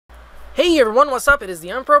Hey everyone, what's up? It is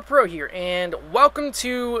TheUnproPro here, and welcome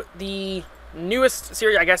to the newest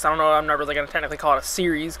series. I guess, I don't know, I'm not really going to technically call it a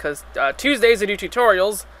series, because Tuesdays I do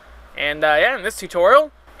tutorials, and yeah, in this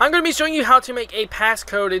tutorial, I'm going to be showing you how to make a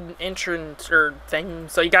passcoded entrance or thing.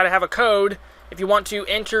 So you got to have a code if you want to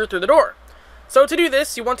enter through the door. So to do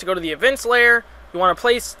this, you want to go to the events layer, you want to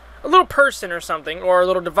place a little person or something, or a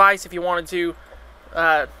little device if you wanted to,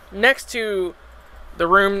 next to the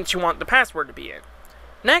room that you want the password to be in.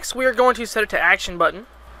 Next, we are going to set it to action button,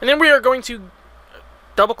 and then we are going to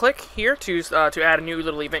double click here to add a new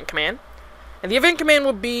little event command. And the event command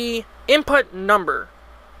will be input number.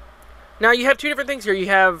 Now you have two different things here. You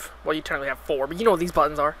have, well, you technically have four, but you know what these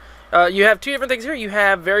buttons are. You have two different things here. You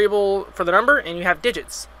have variable for the number, and you have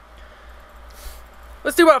digits.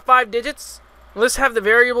 Let's do about 5 digits. Let's have the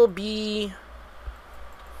variable be,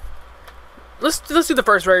 let's do the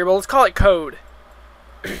first variable. Let's call it code.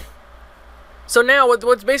 So now, what's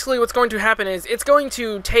going to happen is it's going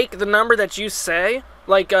to take the number that you say,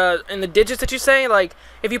 like in the digits that you say, like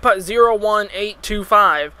if you put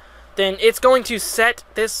 01825, then it's going to set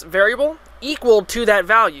this variable equal to that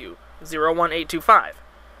value, 01825.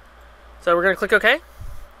 So we're going to click OK.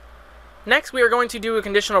 Next, we are going to do a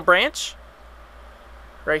conditional branch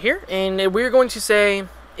right here, and we're going to say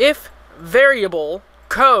if variable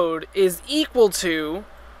code is equal to,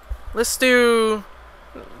 let's do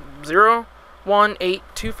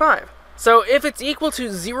 01825. So if it's equal to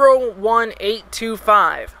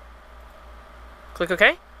 01825, click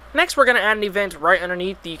OK. Next, we're going to add an event right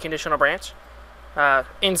underneath the conditional branch,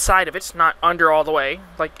 inside of it, not under all the way,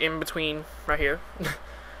 like in between right here.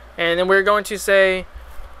 And then we're going to say,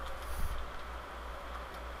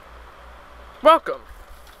 welcome,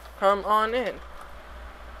 come on in.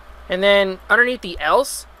 And then underneath the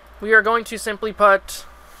else, we are going to simply put,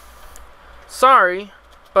 sorry,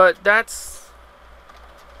 but that's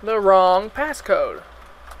the wrong passcode.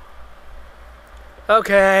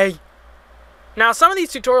 Okay. Now, some of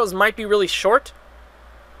these tutorials might be really short,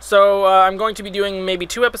 so I'm going to be doing maybe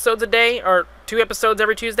 2 episodes a day, or 2 episodes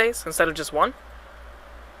every Tuesdays instead of just 1.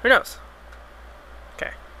 Who knows?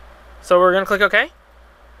 Okay. So we're going to click OK.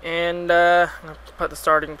 And I'm going to put the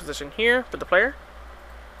starting position here for the player,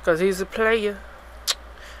 because he's a player.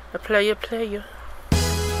 A player.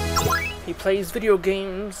 He plays video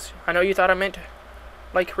games. I know you thought I meant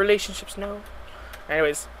like relationships, no.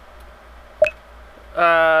 Anyways.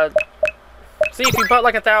 See, if you put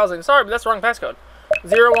like 1,000. Sorry, but that's the wrong passcode.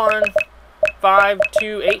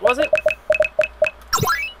 01528, was it?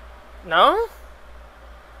 No?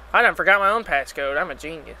 I done forgot my own passcode. I'm a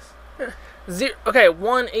genius. Okay,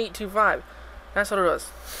 1825. That's what it was.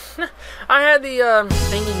 I had the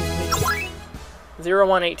thingy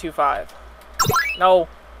 01825. No,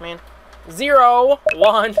 man.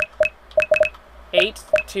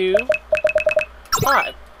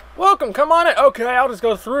 01825. Welcome, come on in. Okay, I'll just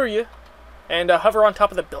go through you and hover on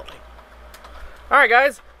top of the building. Alright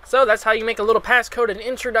guys, so that's how you make a little passcode and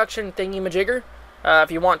introduction thingy-majigger.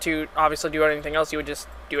 If you want to obviously do anything else, you would just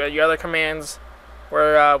do your other commands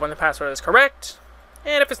where when the password is correct,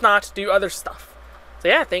 and if it's not, do other stuff. So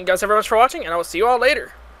yeah, thank you guys very much for watching, and I will see you all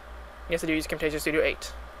later. Yes, I do use Camtasia Studio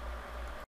 8.